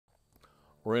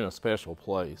We're in a special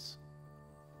place.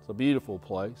 It's a beautiful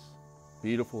place,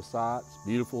 beautiful sights,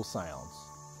 beautiful sounds.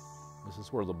 This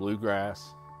is where the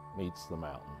bluegrass meets the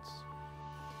mountains.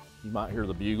 You might hear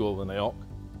the bugle of an elk,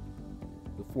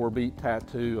 the 4-beat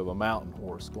tattoo of a mountain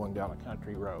horse going down a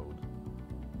country road.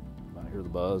 You might hear the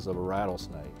buzz of a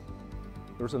rattlesnake.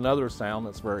 There's another sound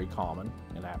that's very common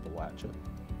in Appalachia.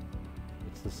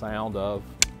 It's the sound of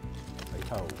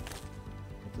a hoe.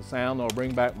 It's a sound that'll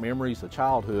bring back memories of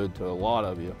childhood to a lot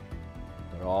of you.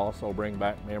 It'll also bring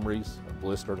back memories of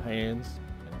blistered hands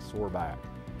and a sore back.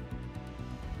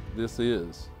 This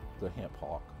is the Hemp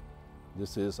Hawk.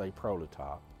 This is a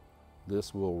prototype.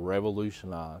 This will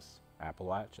revolutionize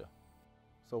Appalachia.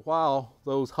 So while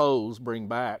those hoes bring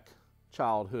back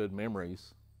childhood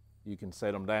memories, you can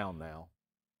set them down now.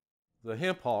 The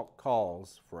Hemp Hawk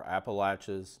calls for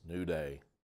Appalachia's new day.